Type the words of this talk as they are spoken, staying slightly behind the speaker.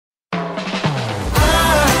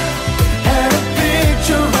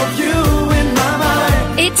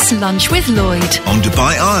is Lunch with Lloyd. On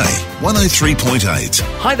Dubai Eye 103.8.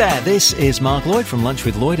 Hi there, this is Mark Lloyd from Lunch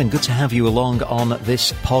with Lloyd, and good to have you along on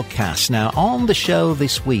this podcast. Now, on the show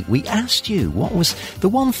this week, we asked you what was the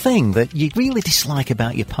one thing that you really dislike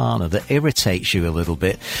about your partner that irritates you a little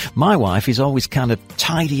bit. My wife is always kind of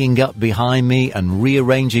tidying up behind me and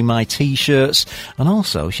rearranging my T-shirts, and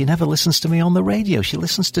also she never listens to me on the radio. She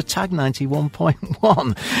listens to Tag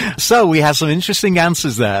 91.1. So we have some interesting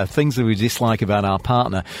answers there, things that we dislike about our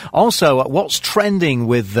partner. Also, what's trending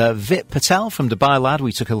with Vit Patel from Dubai Lad.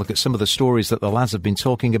 We took a look at some of the stories that the lads have been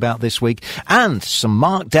talking about this week, and some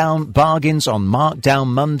markdown bargains on Markdown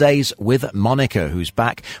Mondays with Monica, who's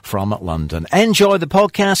back from London. Enjoy the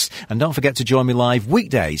podcast, and don't forget to join me live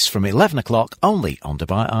weekdays from 11 o'clock only on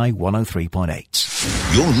Dubai Eye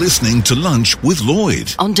 103.8. You're listening to Lunch with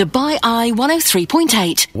Lloyd. On Dubai Eye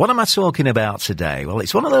 103.8. What am I talking about today? Well,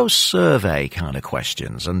 it's one of those survey kind of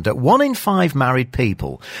questions, and 1 in 5 married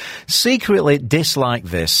people secretly dislike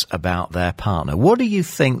this about their partner. What do you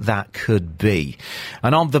think that could be?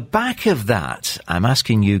 And on the back of that, I'm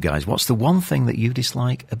asking you guys, what's the one thing that you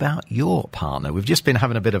dislike about your partner? We've just been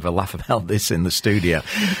having a bit of a laugh about this in the studio.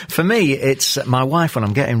 For me, it's my wife, when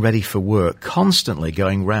I'm getting ready for work, constantly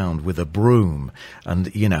going round with a broom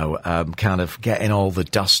and, you know, kind of getting all the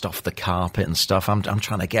dust off the carpet and stuff. I'm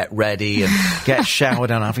trying to get ready and get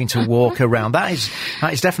showered and having to walk around. That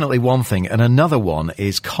is definitely one thing. And another one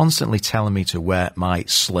is constantly telling me to wear my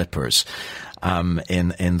slippers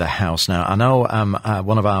in the house. Now, I know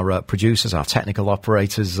one of our producers, our technical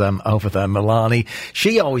operators over there, Milani,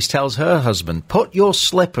 she always tells her husband, put your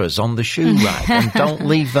slippers on the shoe rack and don't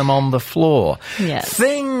leave them on the floor. Yes.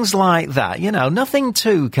 Things like that, you know, nothing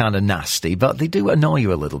too kind of nasty, but they do annoy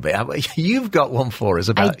you a little bit. You've got one for us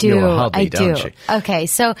about your hubby, don't you? Okay,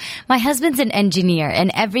 so my husband's an engineer,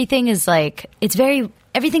 and everything is like,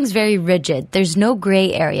 everything's very rigid. There's no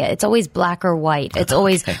gray area. It's always black or white. It's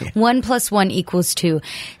always 1 + 1 = 2.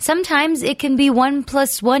 Sometimes it can be 1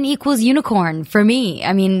 + 1 = unicorn for me.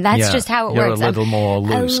 I mean, that's just how it works. You're a little more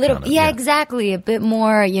loose. Yeah, exactly. A bit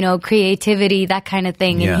more, you know, creativity, that kind of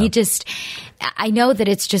thing. Yeah. And I know that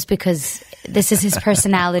it's just because this is his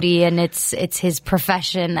personality and it's his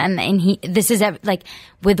profession, and this is like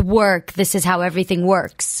with work, this is how everything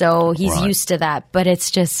works. So he's used to that, but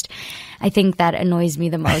it's just, I think that annoys me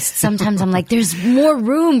the most. Sometimes I'm like, there's more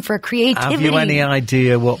room for creativity. Have you any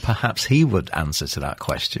idea what perhaps he would answer to that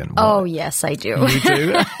question? Oh, yes, I do. You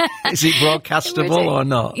do? Is it broadcastable or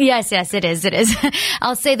not? Yes, it is.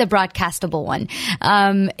 I'll say the broadcastable one.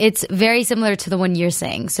 It's very similar to the one you're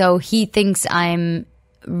saying. So he thinks I'm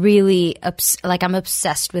really, I'm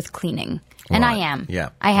obsessed with cleaning. And I am. Yeah.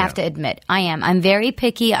 I have to admit, I am. I'm very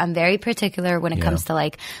picky. I'm very particular when it comes to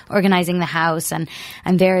like organizing the house, and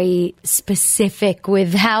I'm very specific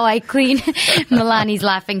with how I clean. Milani's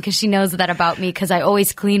laughing because she knows that about me, because I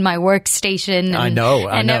always clean my workstation. I know.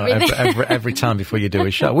 Every time before you do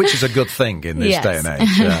a show, which is a good thing in this day and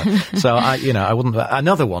age. So I wouldn't.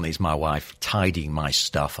 Another one is my wife tidying my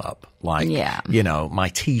stuff up, like you know, my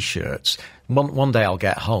T-shirts. One day I'll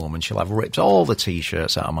get home and she'll have ripped all the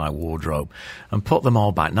T-shirts out of my wardrobe and put them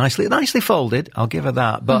all back nicely folded. I'll give her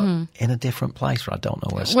that, but in a different place where I don't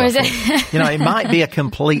know where stuff is. You know, it might be a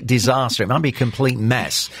complete disaster. It might be a complete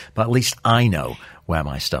mess, but at least I know where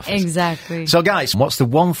my stuff is. Exactly. So, guys, what's the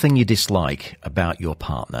one thing you dislike about your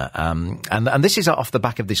partner? And this is off the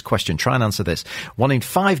back of this question. Try and answer this. 1 in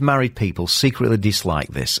 5 married people secretly dislike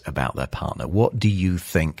this about their partner. What do you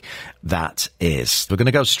think that is? We're going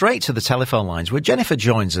to go straight to the telephone lines where Jennifer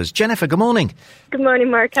joins us. Jennifer, good morning. Good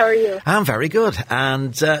morning, Mark. How are you? I'm very good.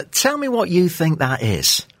 And tell me what you think that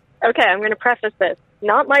is. Okay, I'm going to preface this.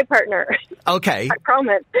 Not my partner. Okay. I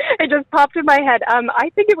promise. It just popped in my head. I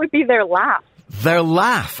think it would be their laugh. Their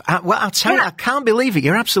laugh. Well, I'll tell you, I can't believe it.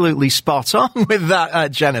 You're absolutely spot on with that,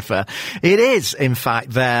 Jennifer. It is, in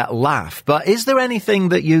fact, their laugh. But is there anything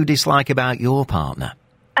that you dislike about your partner?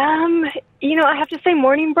 You know, I have to say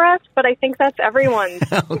morning breath, but I think that's everyone's,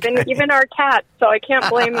 even our cat, so I can't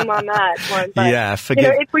blame him on that one. But, you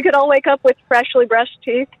know, if we could all wake up with freshly brushed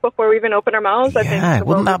teeth before we even open our mouths, I think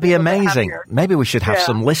wouldn't that be amazing? Maybe we should have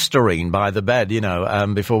some Listerine by the bed, you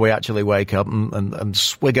know, before we actually wake up and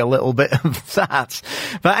swig a little bit of that.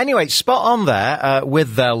 But anyway, spot on there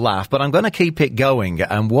with their laugh, but I'm going to keep it going.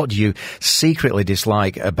 And what do you secretly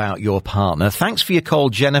dislike about your partner? Thanks for your call,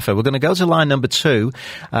 Jennifer. We're going to go to line number 2,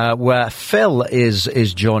 where Phil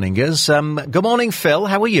is joining us. Good morning, Phil.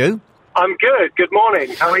 How are you? I'm good. Good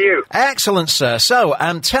morning. How are you? Excellent, sir. So,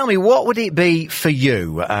 tell me, what would it be for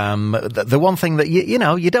you? The one thing that, you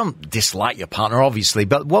know, you don't dislike your partner, obviously,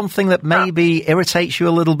 but one thing that maybe irritates you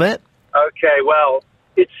a little bit? Okay, well,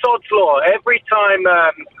 it's sod's law. Every time,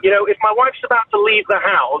 if my wife's about to leave the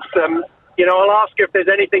house, I'll ask her if there's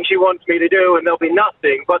anything she wants me to do, and there'll be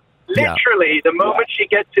nothing. But literally, the moment she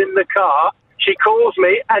gets in the car, she calls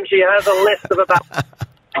me, and she has a list of about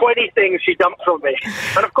 20 things she dumps on me.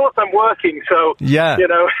 And of course I'm working, so,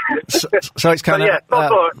 so it's kind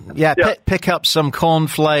of, pick up some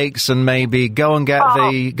cornflakes and maybe go and get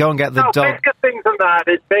the dog. Bigger things than that.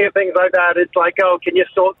 It's bigger things like that. It's like, can you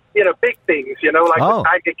sort, big things, like the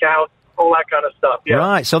bank account, all that kind of stuff. Yeah.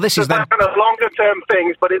 Right, so this is that kind of longer-term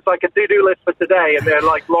things, but it's like a to-do list for today, and they're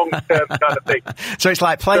like long-term kind of things. So it's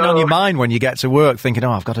like playing on your mind when you get to work, thinking,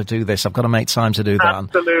 I've got to do this, I've got to make time to do that.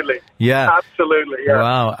 Absolutely. Yeah. Absolutely, yeah.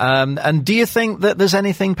 Wow. And do you think that there's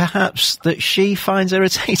anything perhaps that she finds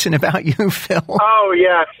irritating about you, Phil? Oh,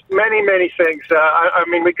 yes. Many, many things. I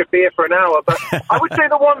mean, we could be here for an hour, but I would say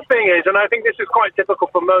the one thing is, and I think this is quite typical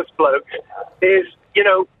for most blokes, is,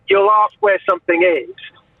 you'll ask where something is.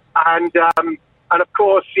 And of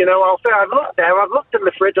course, I'll say, I've looked there, I've looked in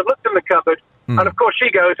the fridge, I've looked in the cupboard, and of course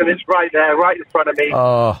she goes and it's right there, right in front of me.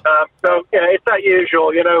 Oh. It's that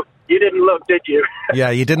usual, you didn't look, did you? Yeah,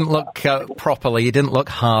 you didn't look properly, you didn't look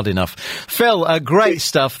hard enough. Phil, great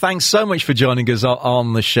stuff. Thanks so much for joining us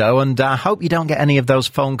on the show, and I hope you don't get any of those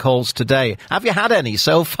phone calls today. Have you had any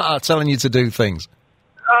so far telling you to do things?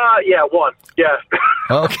 Yeah, one. Yeah.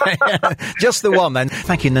 Okay. Just the one then.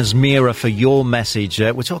 Thank you, Nazmira, for your message.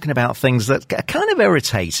 We're talking about things that are kind of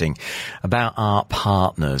irritating about our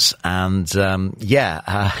partners. And,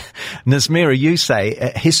 Nazmira, you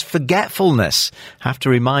say his forgetfulness. Have to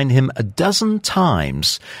remind him a dozen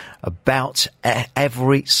times about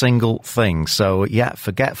every single thing. So,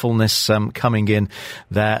 forgetfulness coming in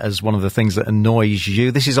there as one of the things that annoys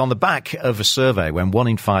you. This is on the back of a survey when 1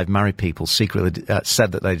 in 5 married people secretly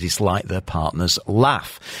said that they dislike their partner's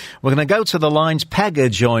laugh. We're going to go to the lines.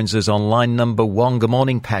 Pegga joins us on line number 1. Good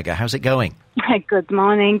morning, Pegga. How's it going? Good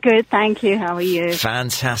morning. Good, thank you. How are you?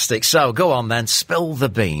 Fantastic. So, go on then. Spill the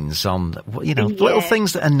beans on, little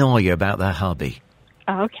things that annoy you about their hubby.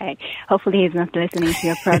 Okay. Hopefully he's not listening to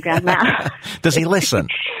your program now. Does he listen?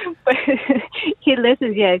 He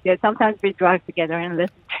listens, yes. Sometimes we drive together and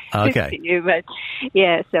listen to you. But,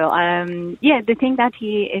 the thing that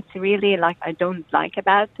it's really I don't like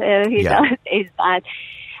about his house is that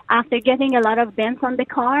after getting a lot of dents on the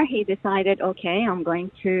car, he decided, okay, I'm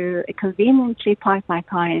going to conveniently park my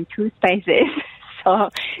car in 2 spaces.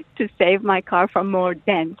 So to save my car from more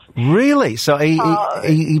dents. Really? So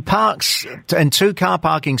he parks in 2 car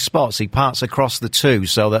parking spots. He parks across the 2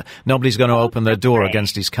 so that nobody's going to open their door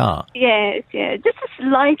against his car. Yes, just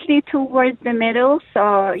slightly towards the middle.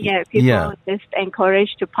 So people just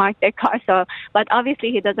encouraged to park their car. So, but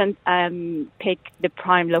obviously he doesn't pick the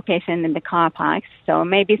prime location in the car parks. So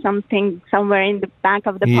maybe something somewhere in the back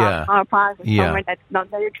of the car park, somewhere that's not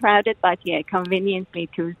very crowded. But conveniently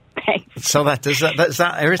 2 spaces. So does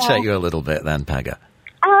that irritate you a little bit then, Pegga?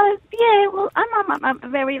 Well,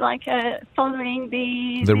 I'm very following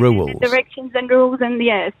the rules, the directions and rules, and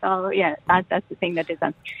that's the thing that is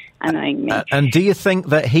annoying me. And do you think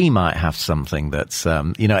that he might have something that's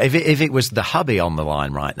if it was the hubby on the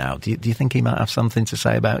line right now, do you think he might have something to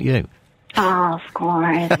say about you? Oh, of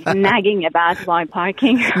course. Nagging about why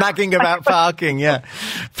parking. Nagging about parking, yeah.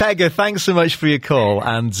 Pegga, thanks so much for your call.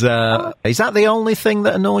 And is that the only thing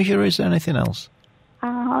that annoys you, or is there anything else?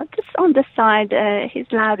 Just on the side, his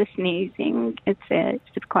loud sneezing.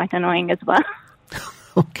 It's quite annoying as well.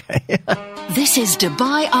 Okay. This is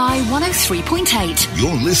Dubai Eye 103.8.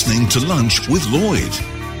 You're listening to Lunch with Lloyd.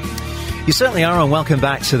 You certainly are, and welcome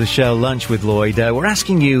back to the show, Lunch with Lloyd. We're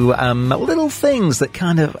asking you little things that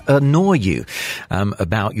kind of annoy you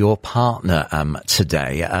about your partner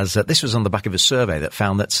today, as this was on the back of a survey that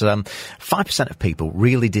found that 5% of people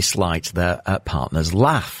really disliked their partner's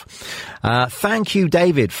laugh. Thank you,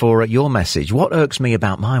 David, for your message. What irks me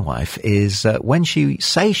about my wife is when she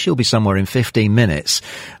says she'll be somewhere in 15 minutes,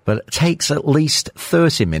 but it takes at least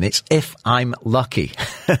 30 minutes if I'm lucky.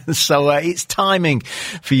 So it's timing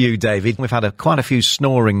for you, David. We've had quite a few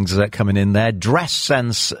snorings coming in there. Dress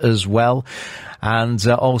sense as well. And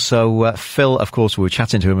also Phil, of course, we were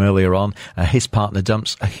chatting to him earlier on. His partner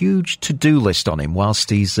dumps a huge to-do list on him whilst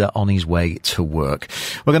he's on his way to work.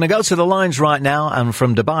 We're going to go to the lines right now. And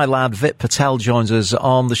from Dubai lad, Vip Patel joins us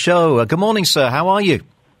on the show. Good morning, sir. How are you?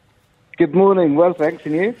 Good morning. Well, thanks.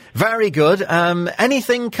 And you? Very good.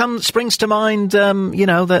 Anything springs to mind,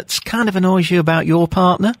 that kind of annoys you about your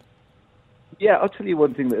partner? Yeah, I'll tell you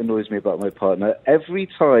one thing that annoys me about my partner. Every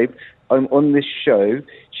time I'm on this show,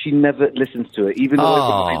 she never listens to it, even though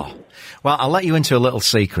I remind her. Well, I'll let you into a little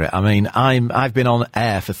secret. I mean, I've been on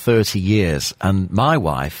air for 30 years, and my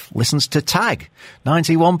wife listens to Tag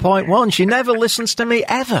 91.1. She never listens to me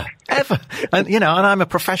ever. And, and I'm a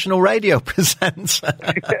professional radio presenter.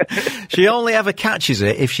 She only ever catches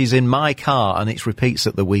it if she's in my car and it repeats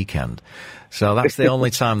at the weekend. So that's the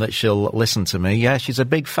only time that she'll listen to me. Yeah, she's a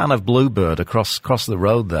big fan of Bluebird across the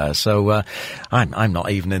road there. So I'm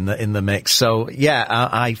not even in the mix. So yeah,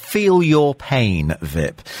 I feel your pain,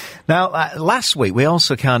 Vip. Now last week we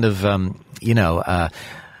also kind of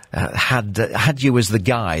had you as the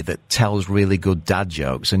guy that tells really good dad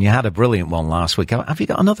jokes, and you had a brilliant one last week. Have you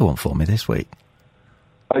got another one for me this week?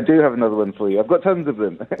 I do have another one for you. I've got tons of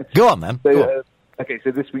them. Go on then. So, Go on. Okay,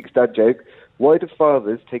 so this week's dad joke. Why do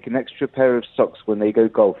fathers take an extra pair of socks when they go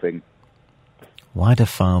golfing? Why do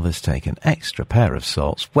fathers take an extra pair of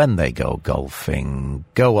socks when they go golfing?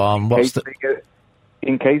 Go on.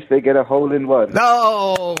 In case they get a hole-in-one.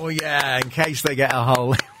 Oh, yeah, in case they get a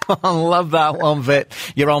hole-in-one. Love that one, Vip.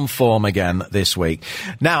 You're on form again this week.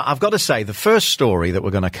 Now, I've got to say, the first story that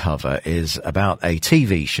we're going to cover is about a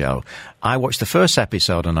TV show. I watched the first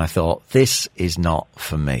episode and I thought, this is not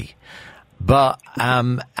for me. But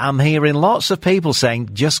I'm hearing lots of people saying,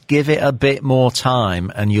 just give it a bit more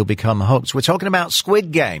time and you'll become hooked. We're talking about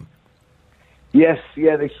Squid Game. Yes,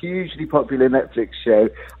 yeah, the hugely popular Netflix show.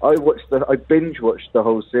 I binge-watched the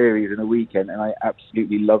whole series in a weekend, and I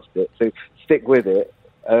absolutely loved it. So stick with it.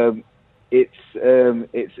 It's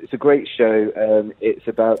a great show. It's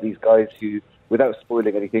about these guys who, without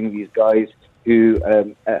spoiling anything, who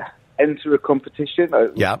enter a competition.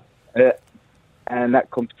 Yeah. And that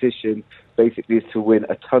competition basically is to win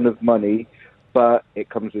a ton of money, but it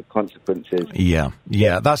comes with consequences. Yeah.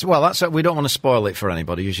 That's we don't want to spoil it for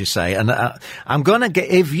anybody, as you say. And I'm going to get,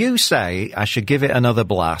 if you say I should give it another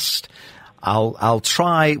blast, I'll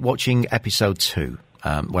try watching episode 2.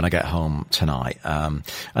 When I get home tonight,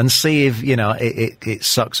 and see if, it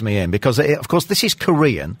sucks me in, because of course this is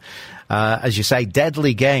Korean, as you say,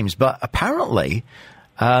 deadly games, but apparently,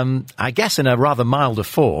 I guess in a rather milder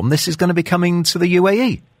form, this is going to be coming to the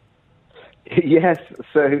UAE. Yes,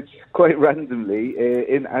 so quite randomly,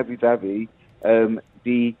 in Abu Dhabi,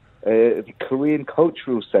 the Korean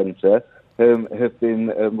Cultural Centre have been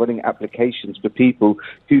running applications for people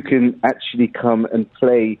who can actually come and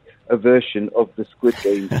play a version of the Squid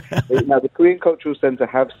Game. Now, the Korean Cultural Centre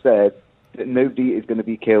have said that nobody is going to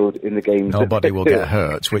be killed in the games. Nobody will get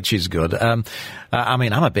hurt, which is good. I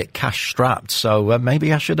mean, I'm a bit cash-strapped, so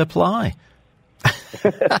maybe I should apply.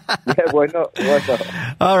 Yeah, why not?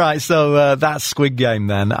 All right, so that's Squid Game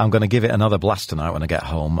then. I'm going to give it another blast tonight when I get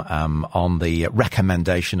home, on the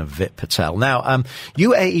recommendation of Vip Patel. Now,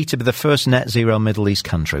 UAE to be the first net zero Middle East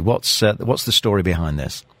country. What's the story behind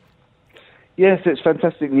this? Yes, it's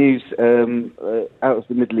fantastic news out of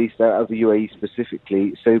the Middle East, out of the UAE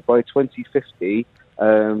specifically. So by 2050,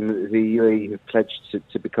 the UAE have pledged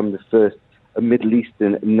to become the first Middle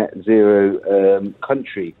Eastern net zero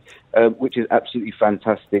country, which is absolutely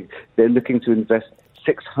fantastic. They're looking to invest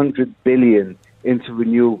 $600 billion into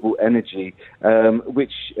renewable energy,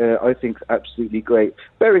 which I think is absolutely great.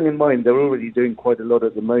 Bearing in mind, they're already doing quite a lot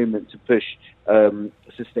at the moment to push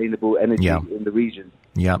sustainable energy in the region.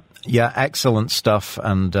 Yeah, excellent stuff,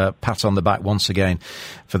 and pat on the back once again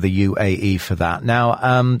for the UAE for that.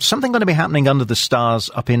 Now, something going to be happening under the stars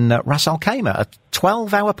up in Ras Al Khaimah, a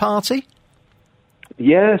 12-hour party?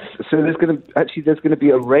 Yes, so there's going to be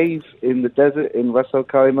a rave in the desert in Ras Al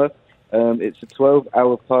Khaimah. It's a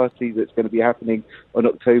 12-hour party that's going to be happening on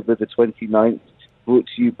October the 29th, brought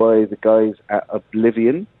to you by the guys at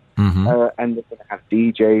Oblivion. Mm-hmm. And they're going to have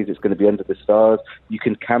DJs. It's going to be under the stars. You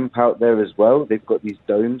can camp out there as well. They've got these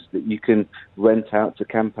domes that you can rent out to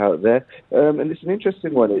camp out there. And it's an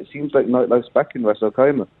interesting one. It seems like nightlife's back in Ras Al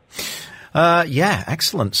Khaimah. Yeah,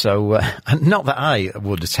 excellent. So, not that I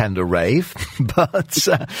would attend a rave, but,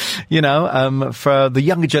 for the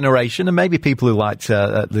younger generation and maybe people who liked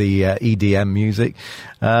the EDM music,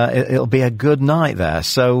 it'll be a good night there.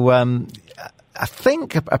 So, I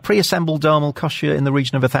think a pre-assembled dome will cost you in the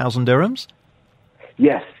region of 1,000 dirhams.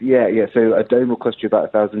 Yes, yeah. So a dome will cost you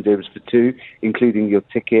about 1,000 dirhams for two, including your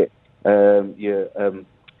ticket, your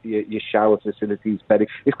shower facilities, bedding.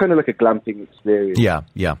 It's kind of like a glamping experience.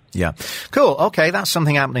 Yeah. Cool. Okay, that's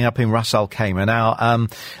something happening up in Ras Al Khaimah. Now,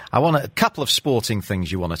 I want a couple of sporting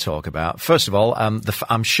things you want to talk about. First of all,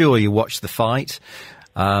 I'm sure you watched the fight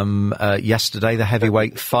yesterday, the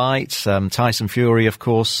heavyweight fight, Tyson Fury, of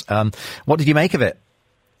course. What did you make of it?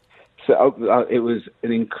 So it was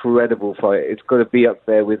an incredible fight. It's got to be up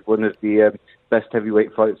there with one of the best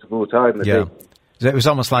heavyweight fights of all time, I think. It was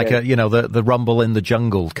almost like the rumble in the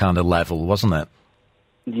jungle kind of level, wasn't it?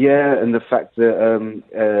 Yeah, and the fact that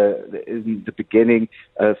in the beginning,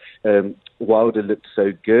 Wilder looked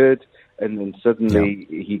so good, and then suddenly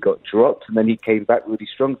he got dropped, and then he came back really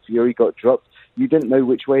strong. Fury got dropped. You didn't know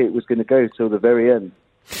which way it was going to go till the very end.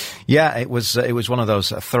 Yeah, it was one of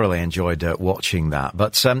those. I thoroughly enjoyed watching that.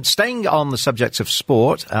 But staying on the subject of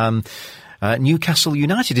sport, Newcastle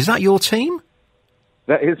United, is that your team?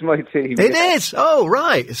 That is my team. It is? Oh,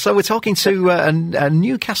 right. So we're talking to a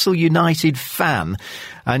Newcastle United fan,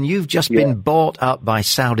 and you've just been bought up by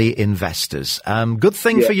Saudi investors. Good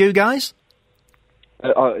thing for you guys?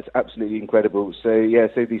 It's absolutely incredible. So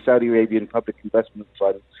the Saudi Arabian Public Investment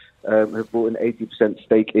Fund have bought an 80%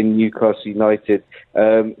 stake in Newcastle United,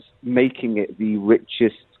 making it the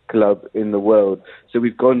richest club in the world. So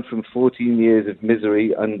we've gone from 14 years of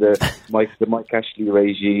misery under the Mike Ashley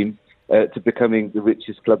regime to becoming the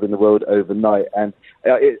richest club in the world overnight, and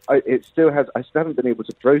it still has. I still haven't been able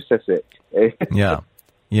to process it. Yeah.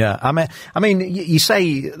 I mean, you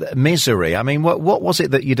say misery. I mean, what was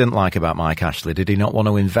it that you didn't like about Mike Ashley? Did he not want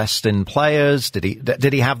to invest in players? Did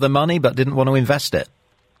he have the money but didn't want to invest it?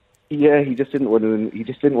 Yeah, he just didn't want to. He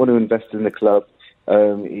just didn't want to invest in the club.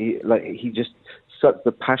 He just sucked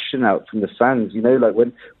the passion out from the fans. You know, like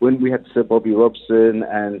when we had Sir Bobby Robson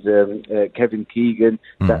and Kevin Keegan,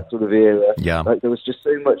 that sort of era. Yeah. Like there was just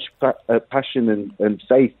so much passion and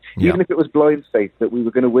faith, even if it was blind faith that we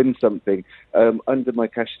were going to win something. Under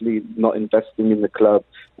Mike Ashley not investing in the club,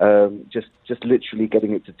 just literally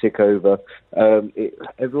getting it to tick over,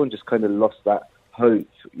 everyone just kind of lost that hope,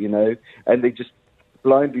 you know, and they just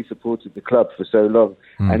blindly supported the club for so long,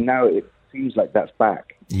 and now it seems like that's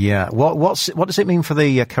back. Yeah. What does it mean for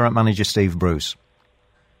the current manager, Steve Bruce?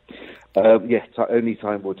 Only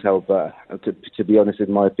time will tell, but to be honest,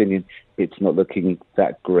 in my opinion, it's not looking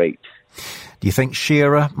that great. Do you think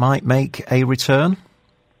Shearer might make a return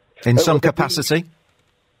in some capacity?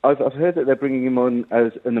 I've heard that they're bringing him on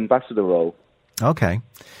as an ambassador role. Okay.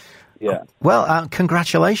 Yeah. Well,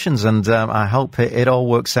 congratulations, and I hope it all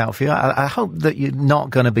works out for you. I hope that you're not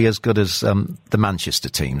going to be as good as the Manchester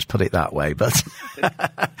teams, put it that way. But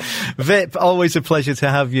Vip, always a pleasure to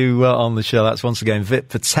have you on the show. That's once again Vip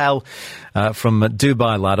Patel from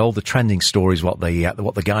Dubai Lad. All the trending stories, what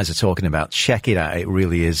the guys are talking about. Check it out. It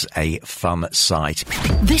really is a fun site.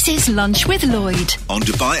 This is Lunch with Lloyd on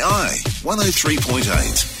Dubai Eye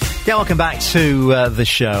 103.8. Yeah, welcome back to the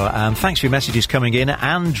show. Thanks for your messages coming in.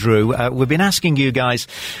 Andrew, we've been asking you guys,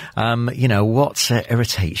 what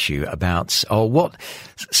irritates you about, or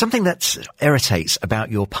something that irritates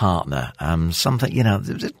about your partner. Something,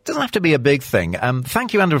 it doesn't have to be a big thing.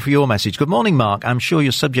 Thank you, Andrew, for your message. Good morning, Mark. I'm sure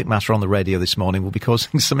your subject matter on the radio this morning will be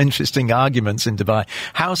causing some interesting arguments in Dubai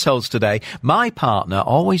households today. My partner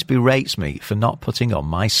always berates me for not putting on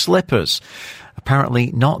my slippers.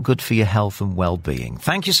 Apparently not good for your health and well-being.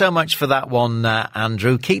 Thank you so much for that one,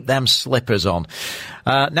 Andrew. Keep them slippers on.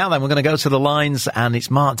 Now then, we're going to go to the lines, and it's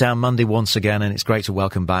Markdown Monday once again, and it's great to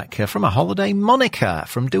welcome back from a holiday, Monica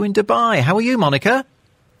from Doing Dubai. How are you, Monica?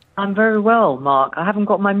 I'm very well, Mark. I haven't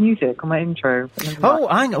got my music on my intro. Oh,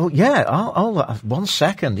 I know. Yeah. I'll 1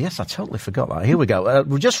 second. Yes, I totally forgot that. Here we go.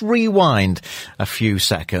 We'll just rewind a few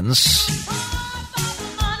seconds.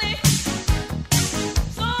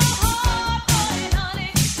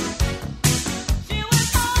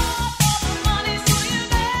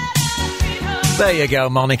 There you go,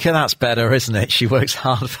 Monica. That's better, isn't it? She works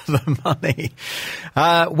hard for the money.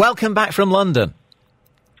 Welcome back from London.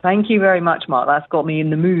 Thank you very much, Mark. That's got me in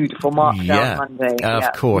the mood for Markdown Monday.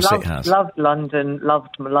 Of course it has. Loved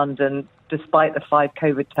London, despite the 5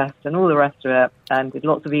 COVID tests and all the rest of it, and did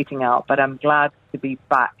lots of eating out, but I'm glad to be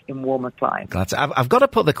back in warmer climes. I've got to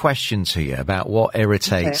put the question to you about what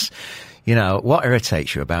irritates... Okay. What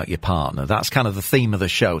irritates you about your partner? That's kind of the theme of the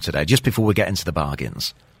show today, just before we get into the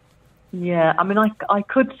bargains. Yeah, I mean, I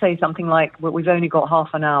could say something like, well, we've only got half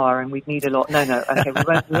an hour and we'd need a lot. No, okay, we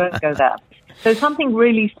won't go there. So something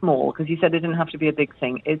really small, because you said it didn't have to be a big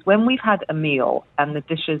thing, is when we've had a meal and the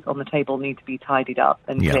dishes on the table need to be tidied up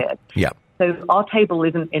and cleared. Yeah. So our table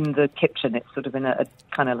isn't in the kitchen, it's sort of in a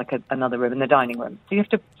kind of like another room, in the dining room. So you have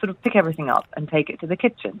to sort of pick everything up and take it to the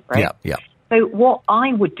kitchen, right? Yeah. So what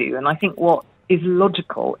I would do, and I think what is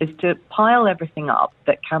logical, is to pile everything up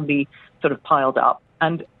that can be sort of piled up,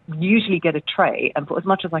 and usually get a tray and put as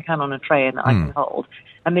much as I can on a tray and I can hold,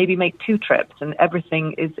 and maybe make 2 trips and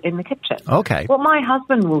everything is in the kitchen. Okay. What my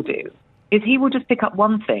husband will do is he will just pick up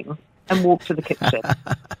one thing and walk to the kitchen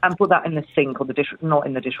and put that in the sink or not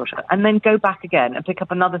in the dishwasher, and then go back again and pick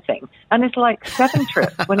up another thing. And it's like 7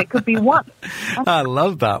 trips when it could be 1. I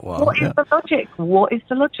love that one. What is the logic? What is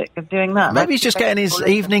the logic of doing that? Maybe he's just getting his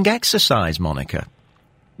evening exercise, Monica.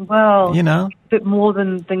 Well, a bit more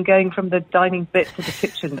than going from the dining bit to the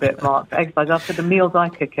kitchen bit, Mark. Exercise after the meals I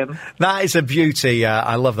cook him. That is a beauty.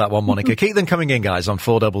 I love that one, Monica. Keep them coming in, guys, on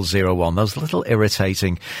 4001. Those little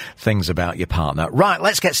irritating things about your partner. Right,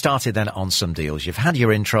 let's get started then on some deals. You've had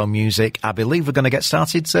your intro music. I believe we're going to get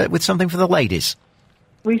started with something for the ladies.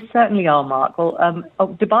 We certainly are, Mark. Well,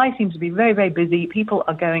 Dubai seems to be very, very busy. People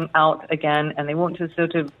are going out again, and they want to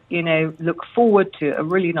sort of, look forward to a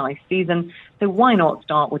really nice season. So why not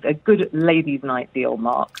start with a good ladies' night deal,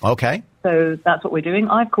 Mark? Okay. So that's what we're doing.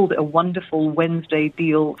 I've called it a wonderful Wednesday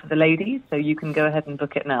deal for the ladies, so you can go ahead and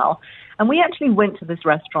book it now. And we actually went to this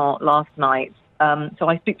restaurant last night, so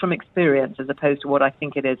I speak from experience as opposed to what I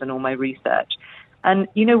think it is and all my research. And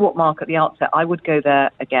you know what, Mark, at the outset, I would go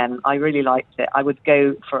there again. I really liked it. I would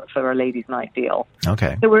go for a ladies' night deal.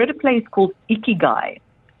 Okay. So we're at a place called Ikigai.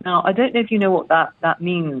 Now, I don't know if you know what that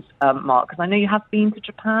means, Mark, because I know you have been to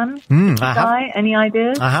Japan. Ikigai, any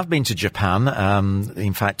ideas? I have been to Japan,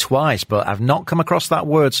 in fact, twice, but I've not come across that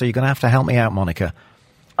word, so you're going to have to help me out, Monica.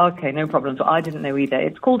 Okay, no problem. So I didn't know either.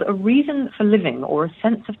 It's called a reason for living or a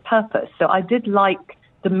sense of purpose. So I did like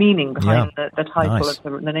the meaning behind the title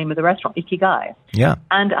of the name of the restaurant, Ikigai. Yeah.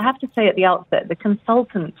 And I have to say at the outset, the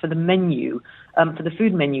consultant for the menu, for the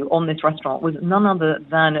food menu on this restaurant was none other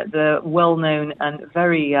than the well-known and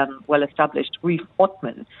very well-established Reef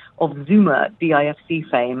Ottman of Zuma DIFC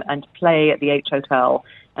fame and Play at the H Hotel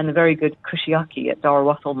and the very good Kushiyaki at Dara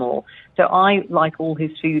Wassel Mall. So I like all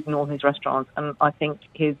his food and all his restaurants, and I think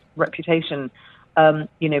his reputation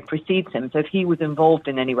precedes him. So if he was involved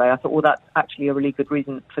in any way, I thought, well, that's actually a really good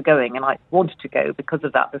reason for going. And I wanted to go because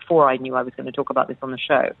of that before I knew I was going to talk about this on the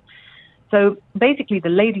show. So basically the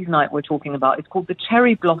ladies' night we're talking about is called the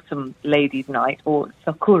Cherry Blossom Ladies' Night, or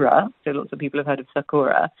Sakura. So lots of people have heard of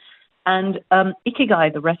Sakura. And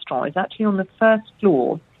Ikigai, the restaurant, is actually on the first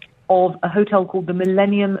floor of a hotel called the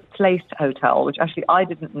Millennium Place Hotel, which actually I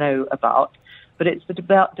didn't know about, but it's the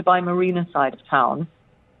Dubai Marina side of town.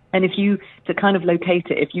 And to kind of locate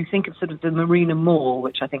it, if you think of sort of the Marina Mall,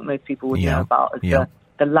 which I think most people would know about as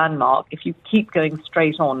the landmark, if you keep going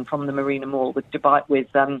straight on from the Marina Mall with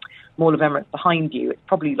Mall of Emirates behind you, it's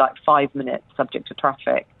probably like 5 minutes, subject to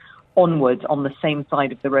traffic, onwards on the same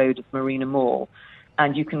side of the road as Marina Mall.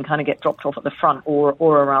 And you can kind of get dropped off at the front or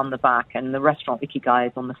around the back, and the restaurant Ikigai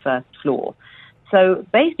is on the first floor. So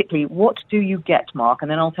basically, what do you get, Mark?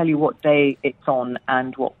 And then I'll tell you what day it's on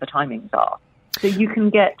and what the timings are. So you can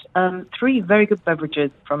get 3 very good beverages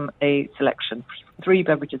from a selection, 3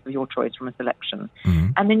 beverages of your choice from a selection.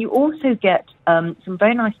 Mm-hmm. And then you also get some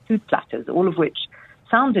very nice food platters, all of which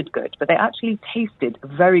sounded good, but they actually tasted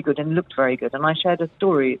very good and looked very good. And I shared a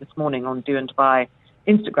story this morning on Do and Dubai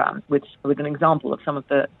Instagram with an example of some of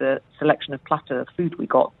the selection of platter food we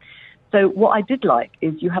got. So what I did like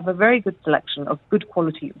is you have a very good selection of good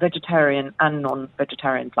quality vegetarian and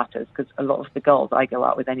non-vegetarian platters, because a lot of the girls I go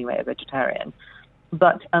out with anyway are vegetarian.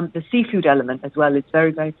 But the seafood element as well is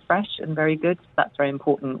very, very fresh and very good. That's very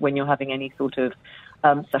important when you're having any sort of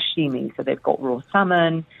sashimi. So they've got raw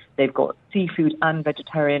salmon, they've got seafood and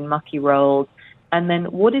vegetarian maki rolls. And then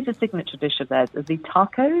what is a signature dish of theirs is the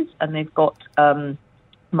tacos, and they've got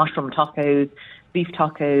mushroom tacos, beef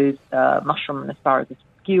tacos, mushroom and asparagus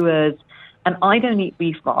skewers. And I don't eat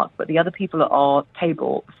beef, Mark, but the other people at our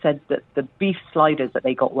table said that the beef sliders that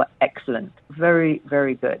they got were excellent, very,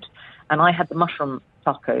 very good. And I had the mushroom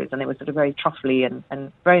tacos, and they were sort of very truffly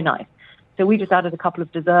and very nice. So we just added a couple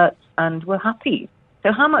of desserts, and we're happy.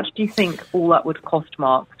 So how much do you think all that would cost,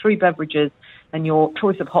 Mark? 3 beverages and your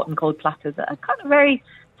choice of hot and cold platters at a kind of very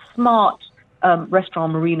smart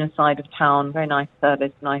restaurant marina side of town, very nice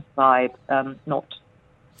service, nice vibe, not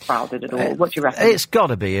crowded at all. What do you reckon? It's got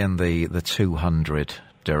to be in the 200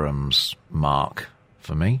 dirhams mark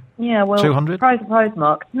for me. Yeah, well, 200? Surprise,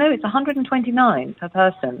 Mark. No, it's 129 per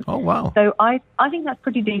person. Oh, wow. So I think that's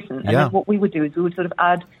pretty decent. And then what we would do is we would sort of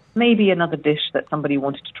add maybe another dish that somebody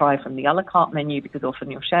wanted to try from the a la carte menu, because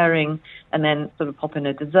often you're sharing, and then sort of pop in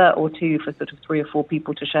a dessert or 2 for sort of 3 or 4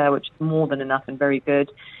 people to share, which is more than enough and very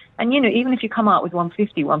good. And, even if you come out with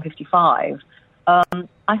 150, 155,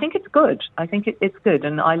 I think it's good. I think it's good,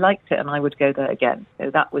 and I liked it, and I would go there again. So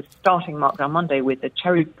that was starting Mark on Monday with the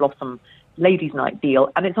Cherry Blossom Ladies' Night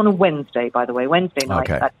deal, and it's on a Wednesday, by the way, Wednesday night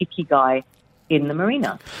at Ikigai in the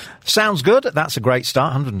Marina. Sounds good. That's a great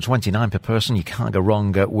start. 129 per person. You can't go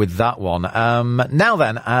wrong with that one. Now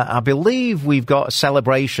then, I believe we've got a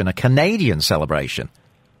celebration, a Canadian celebration.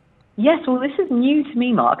 Yes, well, this is new to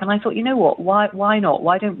me, Mark, and I thought, you know what, why not?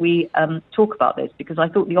 Why don't we talk about this? Because I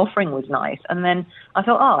thought the offering was nice, and then I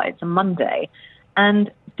thought, it's a Monday.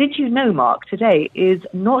 And did you know, Mark, today is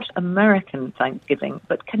not American Thanksgiving,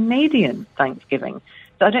 but Canadian Thanksgiving.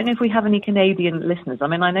 So I don't know if we have any Canadian listeners. I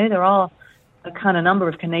mean, I know there are a kind of number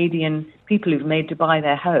of Canadian people who've made Dubai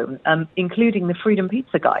their home, including the Freedom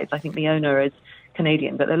Pizza guys. I think the owner is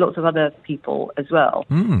Canadian, but there are lots of other people as well.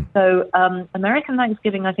 So American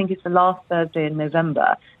Thanksgiving, I think, is the last Thursday in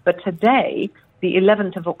November. But today, the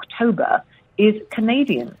 11th of October, is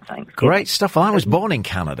Canadian Thanksgiving. Great stuff. Well, I was born in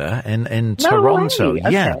Canada, in Toronto.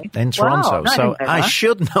 Okay. Yeah, in Toronto. Wow, so I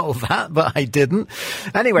should know that, but I didn't.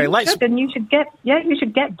 Anyway, you should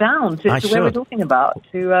get down to where we're talking about.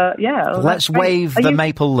 Let's wave the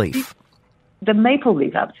maple leaf. The maple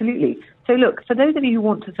leaf, absolutely. So look, for those of you who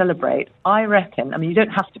want to celebrate, I reckon, I mean, you don't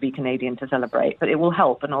have to be Canadian to celebrate, but it will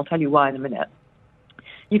help, and I'll tell you why in a minute.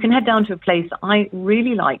 You can head down to a place I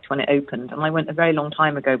really liked when it opened, and I went a very long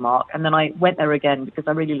time ago, Mark, and then I went there again because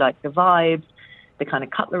I really liked the vibes, the kind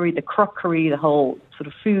of cutlery, the crockery, the whole sort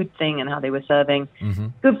of food thing and how they were serving.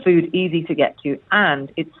 Good food, easy to get to, and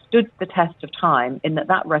it stood the test of time in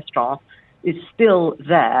that restaurant is still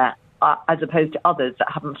there as opposed to others that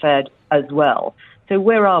haven't fared as well. So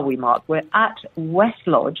where are we, Mark? We're at West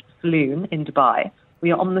Lodge Saloon in Dubai.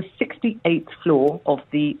 We are on the 68th floor of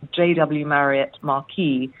the JW Marriott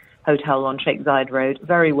Marquis Hotel on Sheikh Zayed Road,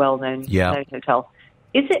 very well-known hotel.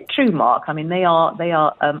 Is it true, Mark? I mean, they are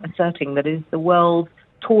asserting that it is the world's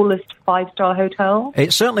tallest 5-star hotel.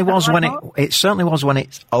 It certainly was when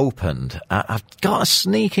it opened. I've got a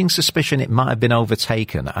sneaking suspicion it might have been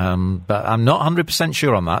overtaken, but I'm not 100%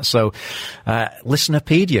 sure on that. So,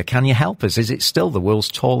 Listenerpedia, can you help us? Is it still the world's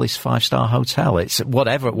tallest 5-star hotel? It's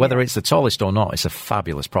whether it's the tallest or not, it's a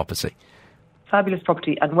fabulous property. Fabulous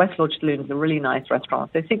property, and West Lodge Saloon is a really nice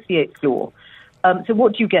restaurant. So 68th floor. So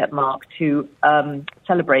what do you get, Mark, to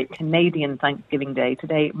celebrate Canadian Thanksgiving Day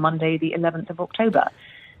today, Monday, the 11th of October?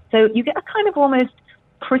 So you get a kind of almost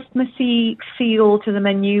Christmassy feel to the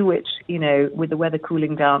menu, which, you know, with the weather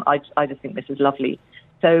cooling down, I just think this is lovely.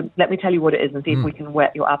 So let me tell you what it is and see if we can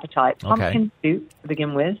whet your appetite. Pumpkin soup to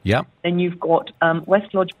begin with. Yeah. Then you've got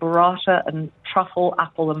West Lodge burrata and truffle,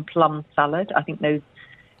 apple and plum salad. I think those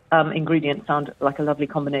ingredients sound like a lovely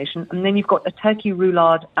combination. And then you've got a turkey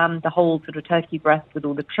roulade and the whole sort of turkey breast with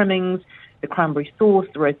all the trimmings, the cranberry sauce,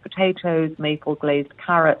 the roast potatoes, maple glazed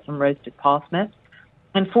carrots and roasted parsnips.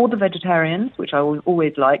 And for the vegetarians, which I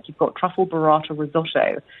always like, you've got truffle burrata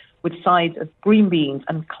risotto with sides of green beans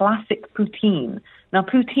and classic poutine. Now,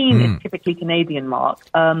 poutine is typically Canadian, Mark.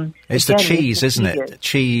 It's the cheese, isn't it?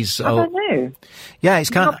 Cheese. I don't know. Yeah, it's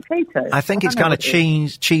kind of. Potatoes. I think it's kind of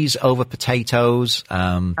cheese over potatoes.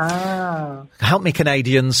 Help me,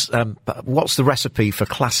 Canadians. What's the recipe for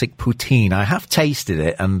classic poutine? I have tasted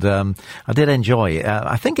it, and I did enjoy it.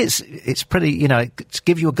 I think it's pretty. You know, it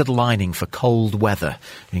gives you a good lining for cold weather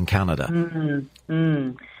in Canada.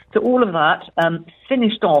 So all of that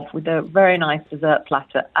finished off with a very nice dessert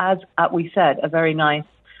platter, as we said, a very nice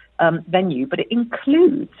venue, but it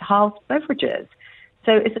includes house beverages.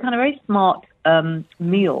 So it's a kind of very smart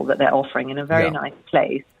meal that they're offering in a very nice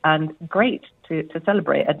place, and great to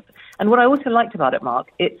celebrate. And what I also liked about it,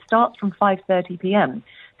 Mark, it starts from 5:30 p.m.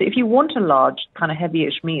 So if you want a large, kind of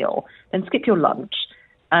heavy-ish meal, then skip your lunch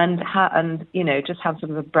and just have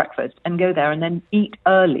sort of a breakfast and go there and then eat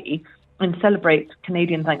early and celebrate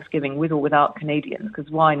Canadian Thanksgiving with or without Canadians,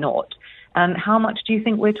 because why not? And how much do you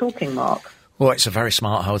think we're talking, Mark? Well, it's a very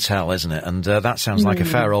smart hotel, isn't it? And that sounds like a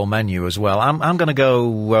fair old menu as well. I'm going to go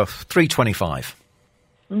 $325.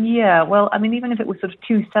 Yeah, well, I mean, even if it was sort of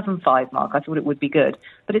 $275, Mark, I thought it would be good.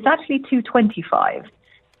 But it's actually $225.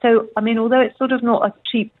 So, I mean, although it's sort of not a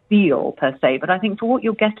cheap deal per se, but I think for what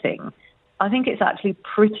you're getting, I think it's actually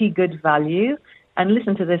pretty good value. And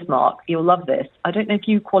listen to this, Mark, you'll love this. I don't know if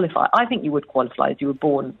you qualify. I think you would qualify as you were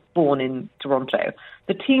born in Toronto.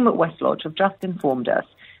 The team at West Lodge have just informed us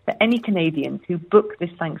that any Canadians who book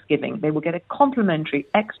this Thanksgiving, they will get a complimentary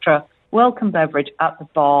extra welcome beverage at the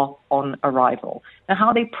bar on arrival. Now,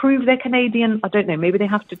 how they prove they're Canadian, I don't know. Maybe they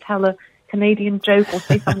have to tell a Canadian joke or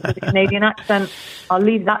say something with a Canadian accent. I'll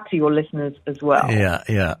leave that to your listeners as well.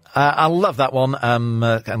 Yeah. I love that one.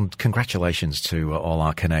 And congratulations to all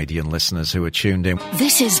our Canadian listeners who are tuned in.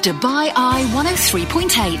 This is Dubai Eye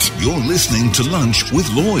 103.8. You're listening to Lunch with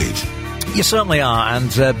Lloyd. You certainly are.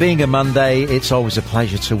 And being a Monday, it's always a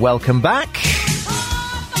pleasure to welcome back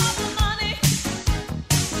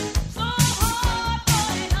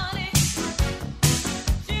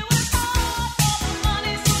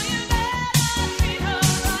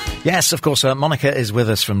Yes, of course, Monica is with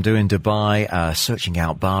us from Doing Dubai, searching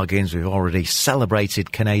out bargains. We've already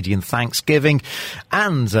celebrated Canadian Thanksgiving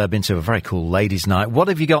and been to a very cool ladies' night. What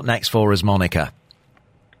have you got next for us, Monica?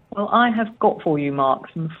 Well, I have got for you, Mark,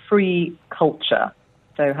 some free culture.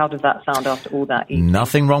 So how does that sound after all that eating?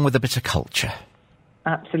 Nothing wrong with a bit of culture.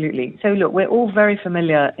 Absolutely. So look, we're all very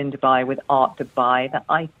familiar in Dubai with Art Dubai, that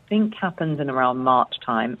I think happens in around March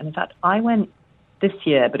time. And in fact, I went this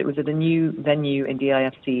year, but it was at a new venue in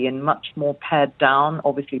DIFC and much more pared down,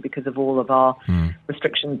 obviously because of all of our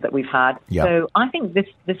restrictions that we've had. Yep. So I think this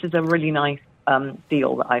is a really nice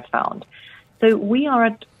deal that I've found. So we are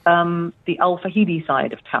at the Al Fahidi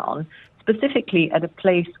side of town, specifically at a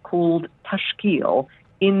place called Tashkil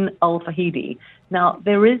in Al Fahidi. Now,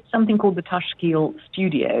 there is something called the Tashkil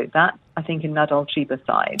Studio. That's, I think, in Nad Al Sheba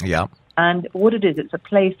side. Yeah. And what it is, it's a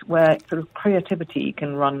place where sort of creativity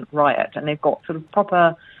can run riot. And they've got sort of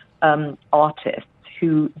proper artists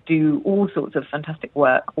who do all sorts of fantastic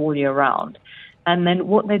work all year round. And then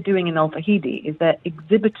what they're doing in Al Fahidi is they're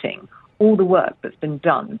exhibiting all the work that's been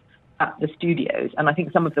done at the studios. And I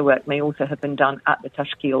think some of the work may also have been done at the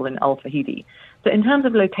Tashkil in Al Fahidi. So in terms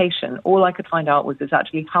of location, all I could find out was it's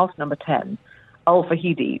actually house number 10, Al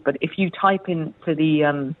Fahidi. But if you type into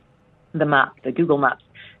the map, the Google Maps,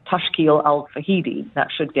 Tashkil Al Fahidi, that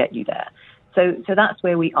should get you there. So that's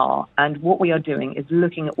where we are. And what we are doing is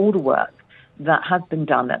looking at all the work that has been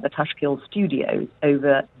done at the Tashkil studios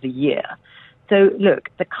over the year. So look,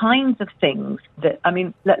 the kinds of things that, I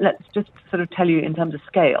mean, let's just sort of tell you in terms of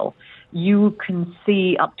scale, you can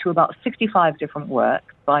see up to about 65 different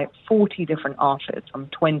works by 40 different artists from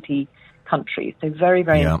 20 countries. So very,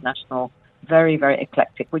 very international, very, very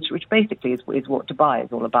eclectic, which basically is what Dubai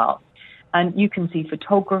is all about. And you can see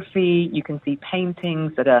photography, you can see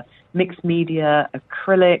paintings that are mixed media,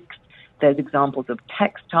 acrylics, there's examples of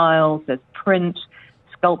textiles, there's print,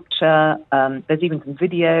 sculpture, there's even some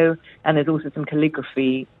video, and there's also some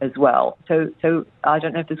calligraphy as well. So I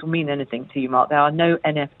don't know if this will mean anything to you, Mark. There are no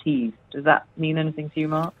NFTs. Does that mean anything to you,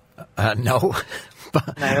 Mark? No.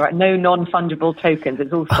 No, right? No non-fungible tokens.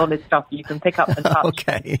 It's all solid stuff you can pick up and touch,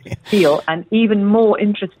 feel, and even more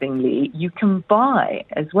interestingly, you can buy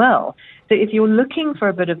as well. So if you're looking for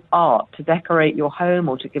a bit of art to decorate your home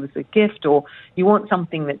or to give us a gift, or you want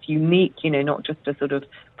something that's unique, not just a sort of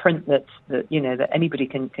print that anybody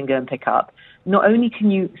can go and pick up, not only can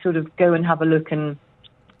you sort of go and have a look and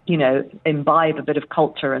imbibe a bit of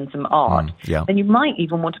culture and some art, then you might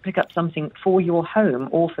even want to pick up something for your home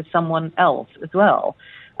or for someone else as well.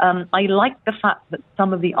 I like the fact that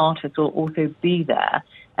some of the artists will also be there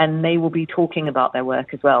and they will be talking about their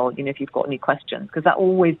work as well, if you've got any questions, because that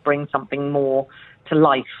always brings something more to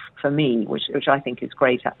life for me, which I think is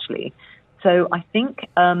great, actually. So I think,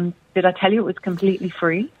 did I tell you it was completely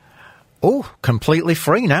free? Oh, completely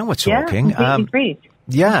free. Now we're talking. Yeah, completely free.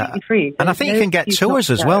 Yeah, free. And I think you can get tours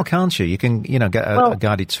as well, can't you? You can, get a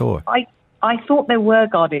guided tour. I thought there were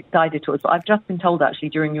guided tours, but I've just been told, actually,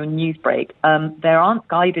 during your news break, there aren't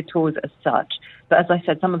guided tours as such. But as I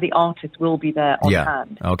said, some of the artists will be there on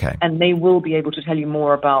hand. Okay. And they will be able to tell you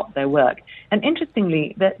more about their work. And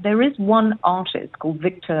interestingly, there is one artist called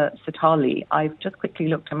Victor Sitali. I've just quickly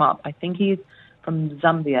looked him up. I think he's from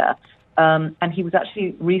Zambia. And he was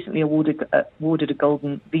actually recently awarded a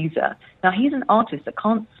golden visa. Now, he's an artist that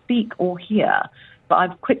can't speak or hear, but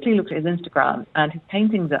I've quickly looked at his Instagram, and his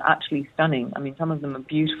paintings are actually stunning. I mean, some of them are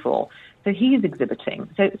beautiful. So he is exhibiting.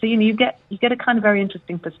 So you get a kind of very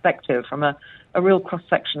interesting perspective from a real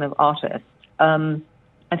cross-section of artists.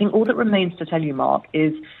 I think all that remains to tell you, Mark,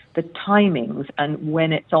 is the timings and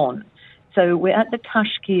when it's on. So we're at the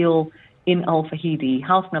Tashkil in Al Fahidi,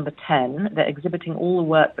 house number 10. They're exhibiting all the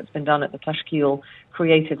work that's been done at the Tashkil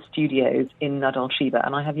Creative Studios in Nad Al Sheba,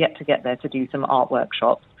 and I have yet to get there to do some art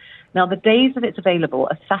workshops. Now, the days that it's available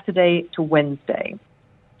are Saturday to Wednesday.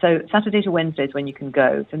 So Saturday to Wednesday is when you can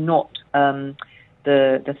go, so not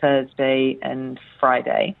the Thursday and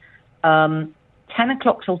Friday. 10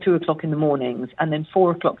 o'clock till 2 o'clock in the mornings, and then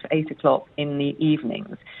 4 o'clock to 8 o'clock in the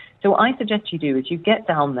evenings. So what I suggest you do is you get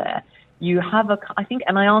down there, you have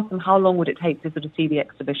and I asked them how long would it take to sort of see the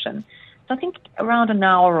exhibition. So I think around an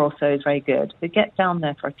hour or so is very good. So get down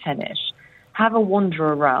there for a 10-ish, have a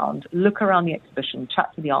wander around, look around the exhibition,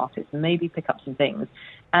 chat to the artists, and maybe pick up some things.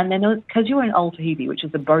 And then, because you're in Al Fahidi, which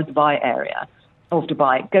is the bird's eye area of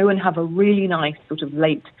Dubai, go and have a really nice sort of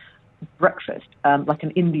late breakfast, like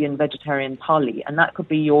an Indian vegetarian thali, and that could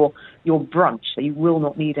be your brunch, so you will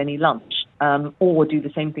not need any lunch, or do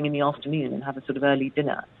the same thing in the afternoon and have a sort of early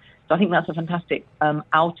dinner. So I think that's a fantastic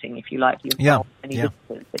outing, if you like, for yourself.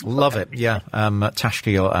 Love it,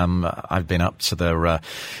 Tashkil, I've been up to their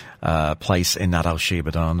place in Nad Al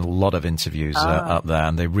Sheba. Done a lot of interviews up there,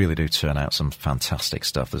 and they really do turn out some fantastic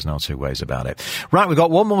stuff. There's no two ways about it. Right, we've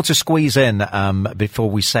got one more to squeeze in before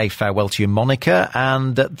we say farewell to you, Monica,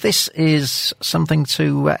 and this is something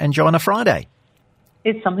to enjoy on a Friday.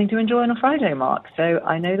 It's something to enjoy on a Friday, Mark. So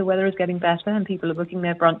I know the weather is getting better and people are booking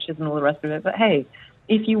their brunches and all the rest of it, but hey,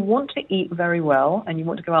 if you want to eat very well and you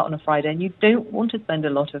want to go out on a Friday and you don't want to spend a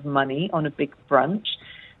lot of money on a big brunch,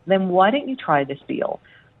 then why don't you try this deal?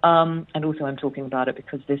 And also I'm talking about it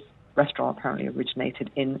because this restaurant apparently originated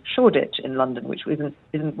in Shoreditch in London, which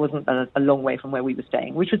wasn't a long way from where we were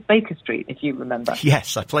staying, which was Baker Street, if you remember.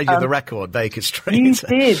 Yes, I played you the record, Baker Street. You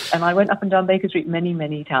did, and I went up and down Baker Street many,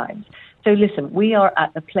 many times. So listen, we are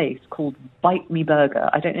at a place called Bite Me Burger.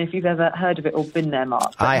 I don't know if you've ever heard of it or been there,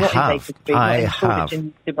 Mark. I have. I have.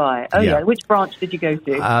 In Dubai. Oh yeah. Which branch did you go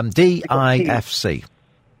to? DIFC.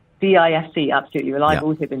 DIFC, absolutely. Well, I've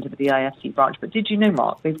also been to the DIFC branch. But did you know,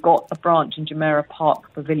 Mark, they've got a branch in Jumeirah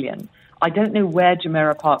Park Pavilion. I don't know where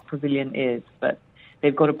Jumeirah Park Pavilion is, but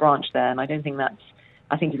they've got a branch there, and I think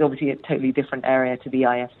it's obviously a totally different area to the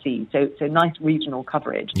IFC. So nice regional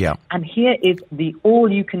coverage. Yeah. And here is the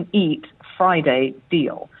all-you-can-eat Friday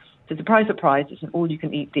deal. So surprise, it's an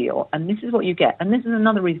all-you-can-eat deal. And this is what you get. And this is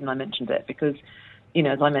another reason I mentioned it, because,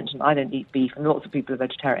 as I mentioned, I don't eat beef, and lots of people are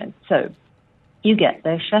vegetarian. So you get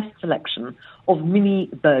their chef's selection of mini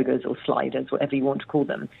burgers or sliders, whatever you want to call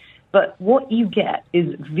them. But what you get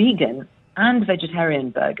is vegan and vegetarian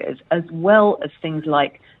burgers, as well as things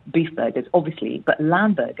like beef burgers, obviously, but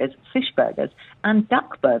lamb burgers, fish burgers, and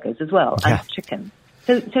duck burgers as well, and chicken.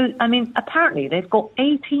 So I mean, apparently they've got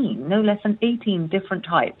 18, no less than 18 different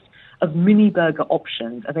types of mini burger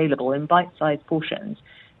options available in bite-sized portions.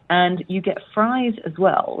 And you get fries as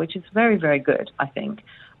well, which is very, very good, I think.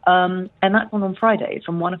 And that's on Fridays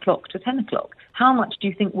from 1 o'clock to 10 o'clock. How much do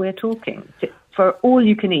you think we're talking? For all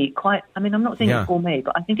you can eat, I'm not saying it's gourmet,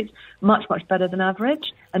 but I think it's much, much better than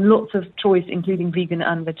average, and lots of choice, including vegan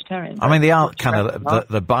and vegetarian. I mean, they are kind of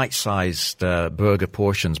the bite-sized burger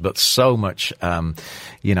portions, but so much,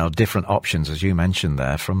 different options, as you mentioned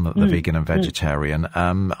there, from the vegan and vegetarian.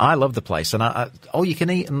 I love the place, and all you can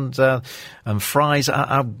eat and fries.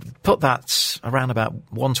 I put that around about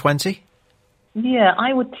 120. Yeah,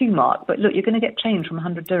 I would too, Mark. But look, you're going to get change from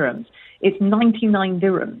 100 dirhams. It's 99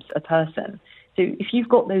 dirhams a person. So if you've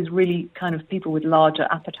got those really kind of people with larger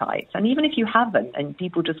appetites, and even if you haven't and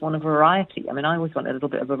people just want a variety, I mean, I always want a little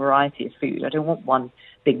bit of a variety of food. I don't want one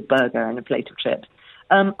big burger and a plate of chips.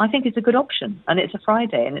 I think it's a good option, and it's a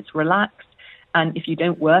Friday, and it's relaxed. And if you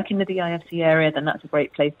don't work in the DIFC area, then that's a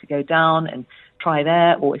great place to go down and try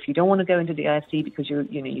there. Or if you don't want to go into the DIFC because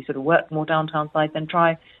you sort of work more downtown side, then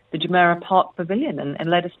try the Jumeirah Park Pavilion and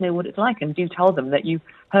let us know what it's like. And do tell them that you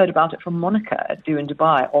heard about it from Monica at Do in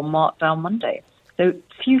Dubai on Markdown Monday. So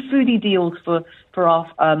few foodie deals for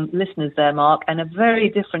our listeners there, Mark, and a very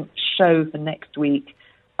different show for next week.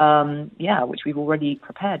 Which we've already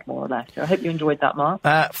prepared more or less. So I hope you enjoyed that, Mark.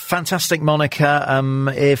 Fantastic, Monica.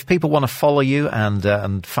 If people want to follow you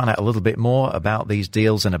and find out a little bit more about these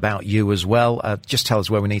deals and about you as well, just tell us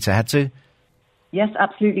where we need to head to. Yes,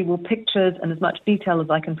 absolutely. Well, pictures and as much detail as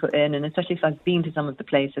I can put in, and especially if I've been to some of the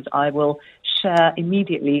places, I will share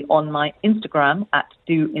immediately on my Instagram at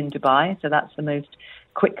Do in Dubai. So that's the most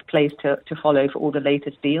quick place to follow for all the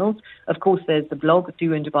latest deals. Of course, there's the blog,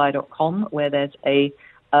 doindubai.com, where there's a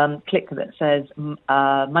click that says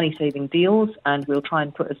money-saving deals, and we'll try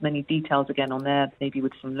and put as many details again on there, maybe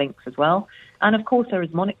with some links as well. And, of course, there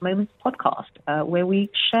is Monic Moments podcast, where we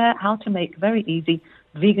share how to make very easy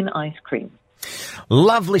vegan ice cream.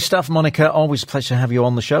 Lovely stuff, Monica. Always a pleasure to have you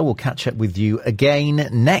on the show. We'll catch up with you again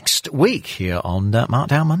next week here on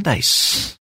Markdown Mondays.